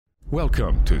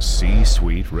Welcome to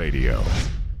C-Suite Radio.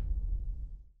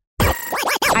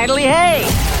 Idly hey!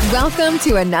 Welcome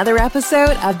to another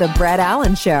episode of The Brett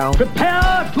Allen Show,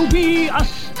 Prepare to be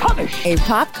astonished! a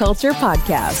pop culture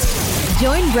podcast.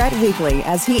 Join Brett weekly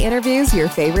as he interviews your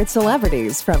favorite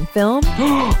celebrities from film,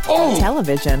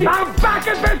 television, I'm back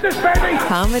in business, baby!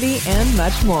 comedy, and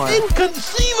much more.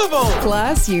 Inconceivable!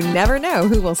 Plus, you never know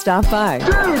who will stop by.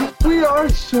 Dude, we are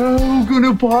so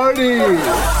gonna party!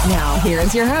 Now, here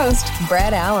is your host,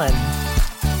 Brett Allen.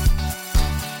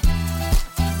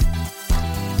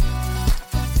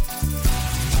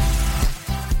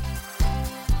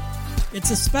 It's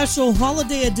a special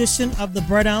holiday edition of The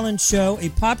Brett Allen Show, a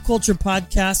pop culture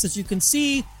podcast. As you can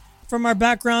see from our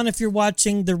background, if you're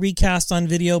watching the recast on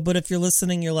video, but if you're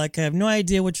listening, you're like, I have no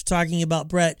idea what you're talking about,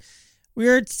 Brett.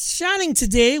 We're chatting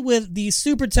today with the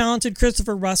super talented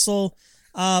Christopher Russell.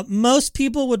 Most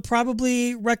people would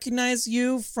probably recognize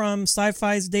you from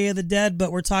Sci-Fi's Day of the Dead,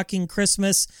 but we're talking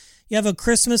Christmas. You have a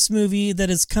Christmas movie that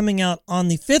is coming out on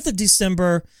the 5th of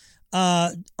December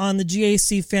on the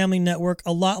GAC Family Network,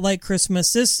 A Lot Like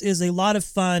Christmas. This is a lot of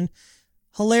fun,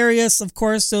 hilarious, of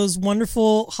course, those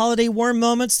wonderful holiday warm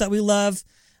moments that we love.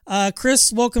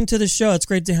 Chris, welcome to the show. It's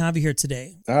great to have you here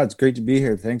today. It's great to be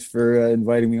here. Thanks for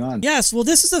inviting me on. Yes, well,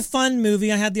 this is a fun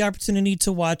movie. I had the opportunity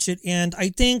to watch it, and I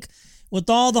think with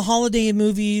all the holiday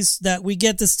movies that we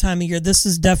get this time of year, this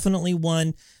is definitely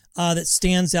one that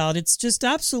stands out. It's just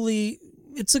absolutely,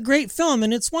 it's a great film,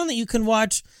 and it's one that you can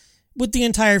watch with the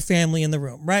entire family in the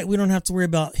room, right? We don't have to worry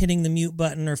about hitting the mute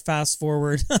button or fast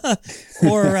forward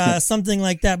or something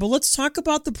like that. But let's talk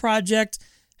about the project,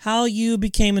 how you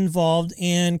became involved,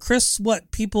 and Chris, what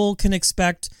people can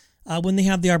expect when they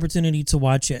have the opportunity to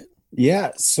watch it.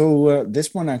 Yeah, so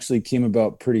this one actually came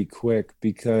about pretty quick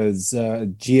because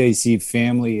GAC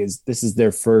Family this is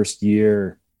their first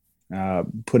year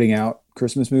putting out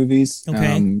Christmas movies,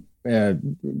 Okay.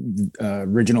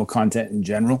 Original content in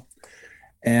general.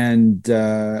 And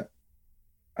a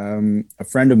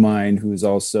friend of mine who's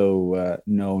also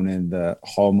known in the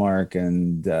Hallmark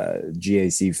and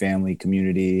GAC family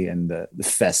community and the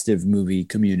festive movie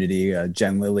community,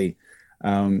 Jen Lilly,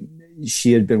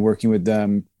 she had been working with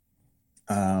them.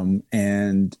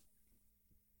 And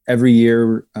every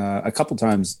year, a couple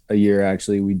times a year,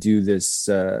 actually, we do this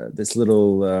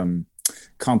little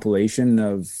compilation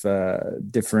of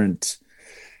different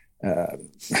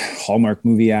Hallmark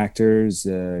movie actors,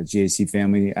 GAC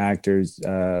family actors,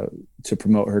 to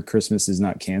promote her Christmas Is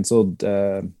Not Canceled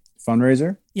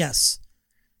fundraiser. Yes.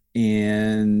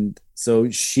 And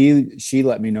so she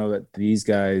let me know that these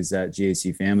guys at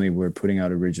GAC Family were putting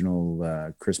out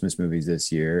original Christmas movies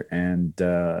this year. And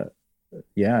a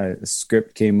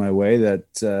script came my way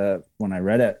that when I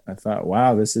read it, I thought,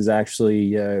 wow, this is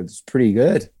actually it's pretty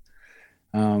good.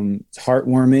 It's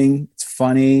heartwarming. It's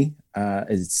funny.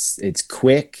 It's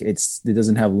quick. It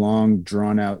doesn't have long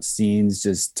drawn out scenes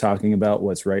just talking about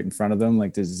what's right in front of them.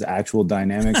 Like there's actual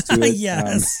dynamics to it.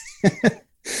 Yes.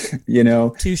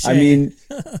 Touché. I mean,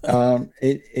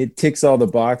 it ticks all the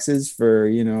boxes for,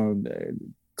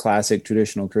 classic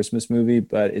traditional Christmas movie,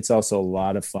 but it's also a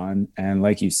lot of fun. And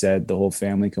like you said, the whole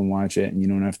family can watch it and you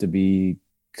don't have to be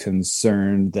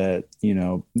concerned that,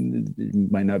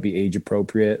 it might not be age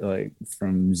appropriate, like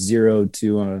from 0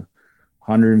 to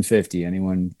 150,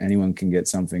 anyone can get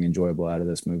something enjoyable out of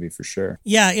this movie for sure.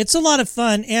 Yeah, it's a lot of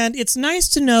fun, and it's nice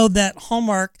to know that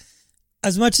Hallmark,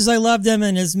 as much as I love them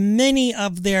and as many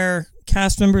of their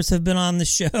cast members have been on the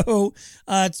show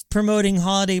promoting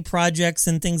holiday projects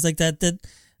and things like that, that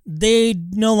they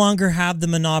no longer have the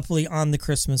monopoly on the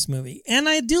Christmas movie. And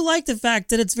I do like the fact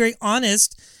that it's very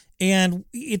honest, and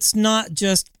it's not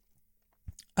just,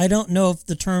 I don't know if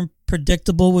the term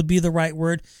predictable would be the right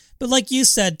word, but like you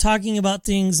said, talking about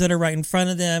things that are right in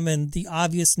front of them and the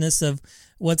obviousness of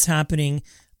what's happening,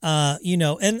 and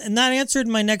that answered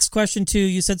my next question too.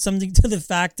 You said something to the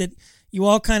fact that you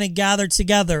all kind of gather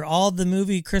together, all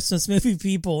the Christmas movie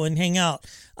people, and hang out,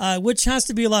 which has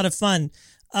to be a lot of fun.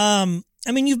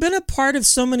 You've been a part of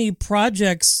so many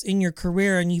projects in your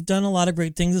career, and you've done a lot of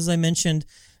great things, as I mentioned.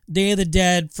 Day of the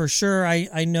Dead, for sure,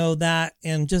 I know that,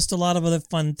 and just a lot of other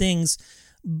fun things.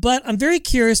 But I'm very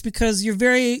curious because you're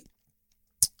very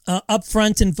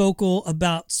upfront and vocal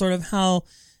about sort of how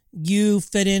you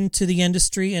fit into the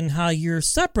industry and how you're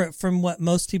separate from what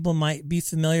most people might be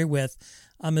familiar with,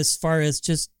 as far as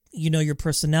just, your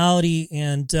personality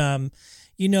and,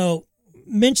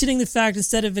 mentioning the fact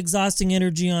instead of exhausting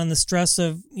energy on the stress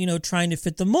of, trying to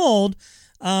fit the mold,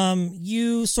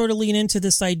 you sort of lean into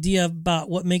this idea about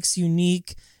what makes you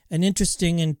unique and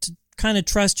interesting and to kind of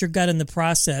trust your gut in the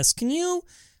process. Can you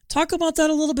talk about that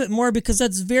a little bit more? Because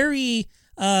that's very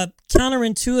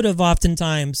counterintuitive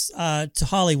oftentimes to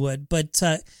Hollywood, but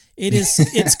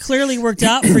it's clearly worked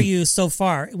out for you so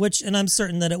far, and I'm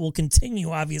certain that it will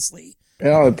continue, obviously.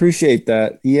 Yeah, I appreciate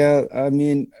that. Yeah, I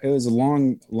mean, it was a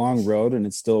long road, and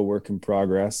it's still a work in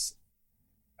progress.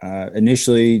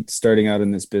 Initially, starting out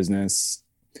in this business,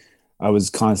 I was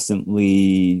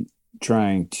constantly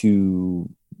trying to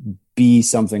be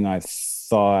something I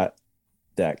thought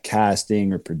that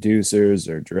casting or producers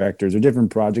or directors or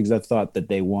different projects I thought that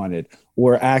they wanted,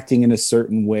 or acting in a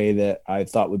certain way that I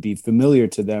thought would be familiar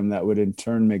to them that would in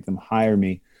turn make them hire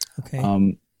me.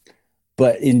 Okay.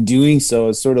 But in doing so,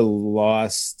 I sort of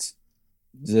lost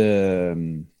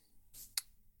that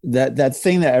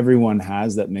thing that everyone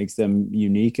has that makes them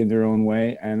unique in their own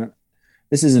way. And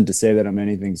this isn't to say that I'm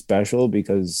anything special,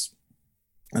 because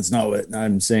that's not what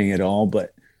I'm saying at all,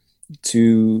 but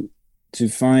to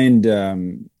find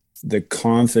the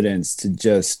confidence to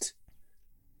just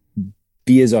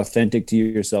be as authentic to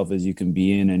yourself as you can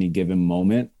be in any given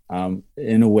moment.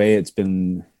 In a way, it's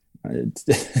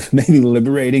maybe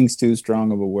liberating is too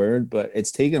strong of a word, but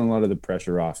it's taken a lot of the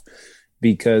pressure off,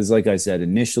 because like I said,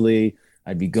 initially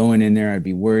I'd be going in there, I'd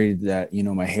be worried that,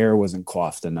 my hair wasn't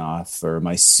coiffed enough, or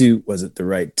my suit wasn't the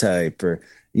right type, or,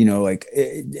 like,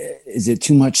 is it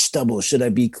too much stubble? Should I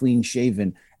be clean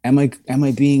shaven? Am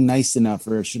I being nice enough,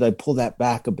 or should I pull that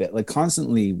back a bit? Like,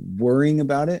 constantly worrying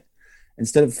about it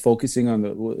instead of focusing on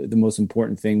the most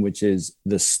important thing, which is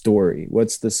the story.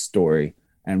 What's the story,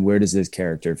 and where does this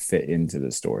character fit into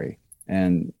the story?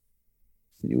 And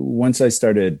once I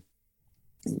started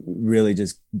really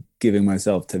just giving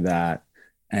myself to that,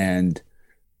 and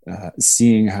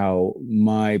seeing how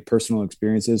my personal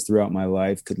experiences throughout my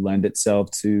life could lend itself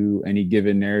to any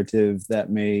given narrative that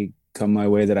may come my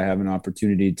way that I have an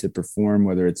opportunity to perform,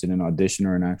 whether it's in an audition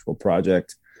or an actual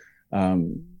project.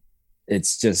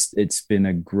 It's been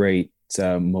a great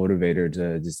motivator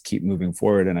to just keep moving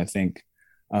forward. And I think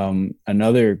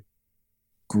another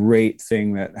great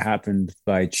thing that happened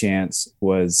by chance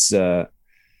was the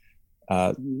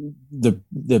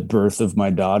birth of my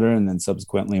daughter, and then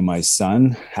subsequently my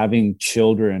son. Having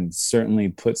children certainly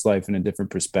puts life in a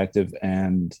different perspective,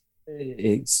 and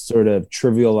it sort of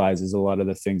trivializes a lot of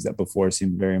the things that before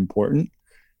seemed very important.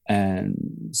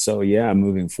 And so, yeah,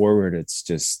 moving forward, it's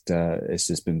just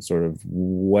been sort of,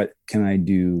 what can I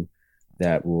do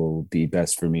that will be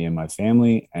best for me and my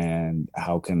family, and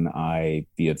how can I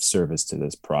be of service to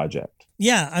this project?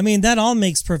 Yeah, I mean, that all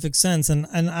makes perfect sense. And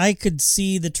I could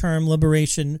see the term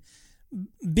liberation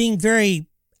being very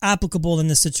applicable in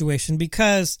this situation,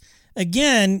 because,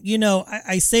 again,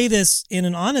 I say this in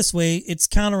an honest way, it's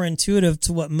counterintuitive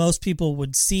to what most people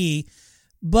would see.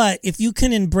 But if you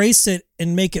can embrace it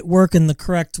and make it work in the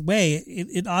correct way,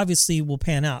 it obviously will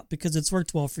pan out, because it's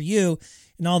worked well for you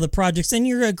in all the projects. And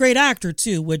you're a great actor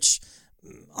too, which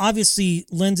obviously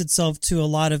lends itself to a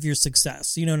lot of your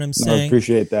success. You know what I'm saying? I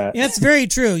appreciate that. Yeah, it's very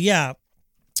true. Yeah.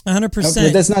 100%.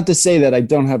 But that's not to say that I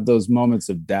don't have those moments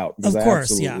of doubt, because of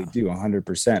course, I absolutely do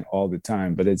 100% all the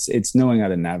time, but it's knowing how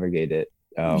to navigate it.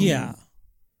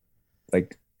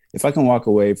 Like, if I can walk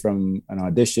away from an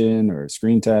audition or a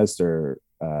screen test or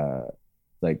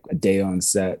like a day on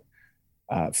set,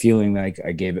 feeling like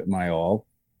I gave it my all,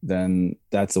 then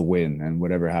that's a win. And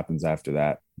whatever happens after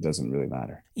that doesn't really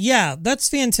matter. Yeah, that's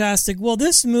fantastic. Well,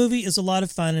 this movie is a lot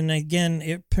of fun. And again,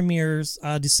 it premieres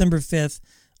December 5th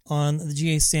on the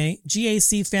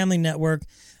GAC Family Network.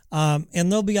 And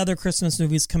there'll be other Christmas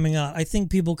movies coming out. I think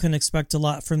people can expect a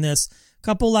lot from this.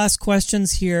 Couple last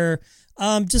questions here.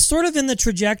 Just sort of in the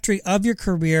trajectory of your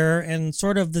career and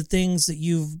sort of the things that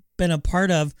you've been a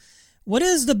part of, what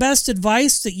is the best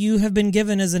advice that you have been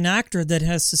given as an actor that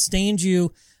has sustained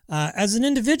you as an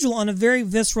individual on a very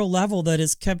visceral level, that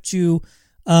has kept you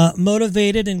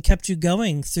motivated and kept you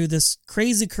going through this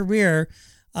crazy career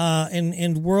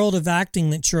and world of acting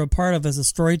that you're a part of as a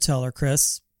storyteller,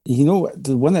 Chris?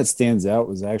 The one that stands out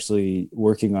was actually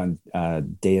working on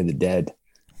Day of the Dead.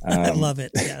 I love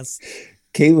it. Yes.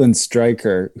 Caitlin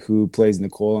Stryker, who plays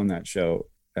Nicole on that show,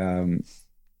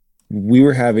 we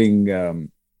were having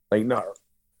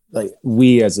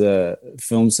we as a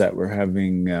film set were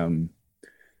having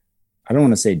I don't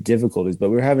want to say difficulties, but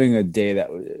we were having a day that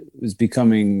was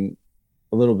becoming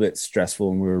a little bit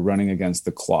stressful, and we were running against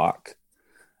the clock.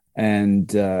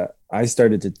 And I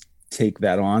started to take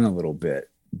that on a little bit,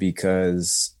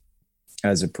 because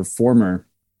as a performer,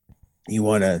 you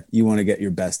want to get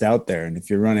your best out there. And if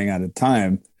you're running out of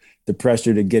time, the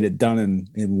pressure to get it done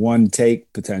in one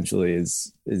take potentially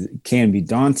can be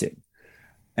daunting.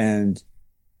 And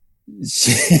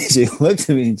she looked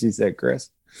at me and she said, "Chris,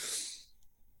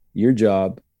 your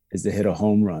job is to hit a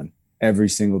home run every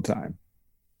single time.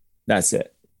 That's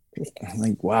it. I'm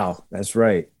like, wow, that's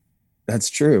right. That's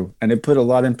true. And it put a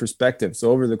lot in perspective.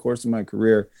 So over the course of my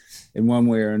career, in one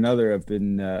way or another, I've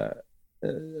been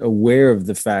aware of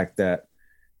the fact that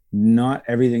not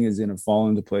everything is going to fall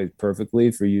into place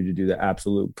perfectly for you to do the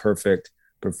absolute perfect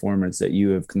performance that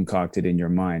you have concocted in your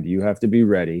mind. You have to be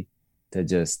ready to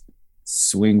just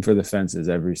swing for the fences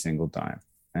every single time.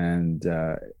 And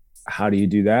how do you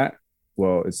do that?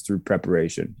 Well, it's through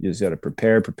preparation. You just got to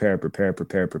prepare.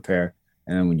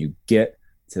 And then when you get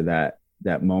to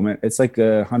that moment, it's like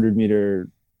a 100-meter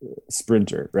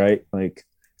sprinter, right? Like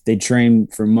they train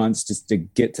for months just to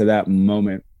get to that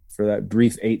moment for that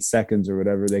brief 8 seconds or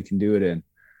whatever they can do it in.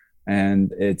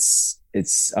 And it's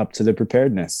up to the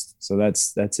preparedness. So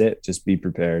that's it. Just be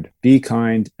prepared, be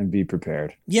kind, and be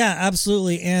prepared. Yeah,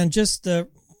 absolutely. And just the,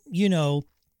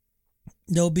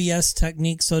 no BS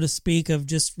technique, so to speak, of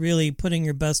just really putting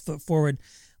your best foot forward.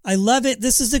 I love it.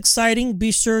 This is exciting.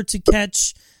 Be sure to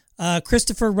catch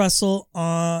Christopher Russell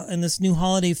in this new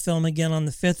holiday film again on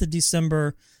the 5th of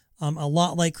December. A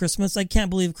Lot Like Christmas. I can't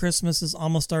believe Christmas is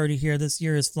almost already here. This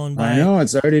year has flown by. I know,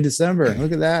 it's already December.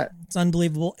 Look at that. It's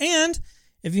unbelievable. And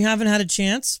if you haven't had a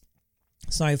chance,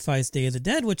 Sci-Fi's Day of the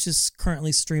Dead, which is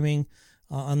currently streaming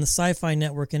on the Sci-Fi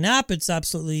Network and app. It's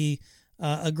absolutely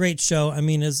a great show. I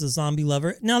mean, as a zombie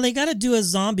lover. Now, they got to do a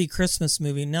zombie Christmas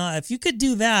movie. Now, if you could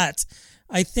do that,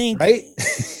 I think, right?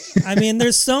 I mean,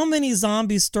 there's so many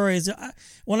zombie stories.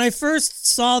 When I first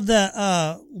saw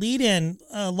the lead-in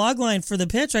logline for the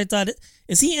pitch, I thought,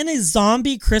 is he in a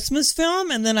zombie Christmas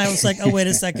film? And then I was like, oh, wait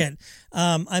a second.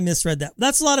 I misread that.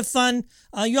 That's a lot of fun.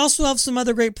 You also have some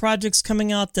other great projects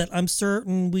coming out that I'm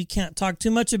certain we can't talk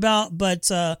too much about,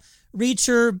 but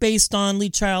Reacher, based on Lee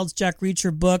Child's Jack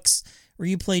Reacher books, where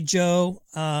you play Joe.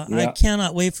 I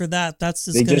cannot wait for that.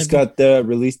 They just got the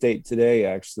release date today,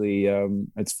 actually.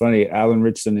 It's funny. Alan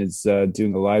Richson is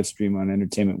doing a live stream on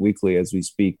Entertainment Weekly as we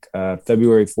speak,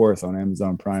 February 4th on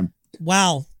Amazon Prime.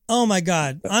 Wow. Oh, my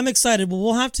God. I'm excited. Well,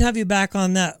 we'll have to have you back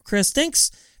on that. Chris,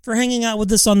 thanks for hanging out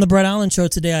with us on the Brett Allen Show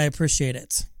today. I appreciate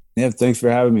it. Yeah, thanks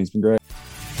for having me. It's been great.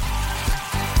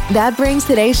 That brings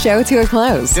today's show to a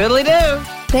close. Doodly-doo.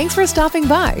 Thanks for stopping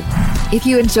by. If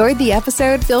you enjoyed the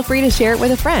episode, feel free to share it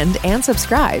with a friend and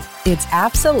subscribe. It's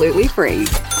absolutely free.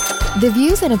 The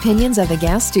views and opinions of the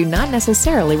guests do not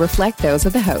necessarily reflect those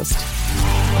of the host.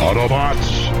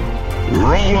 Autobots,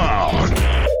 roll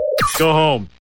out. Go home.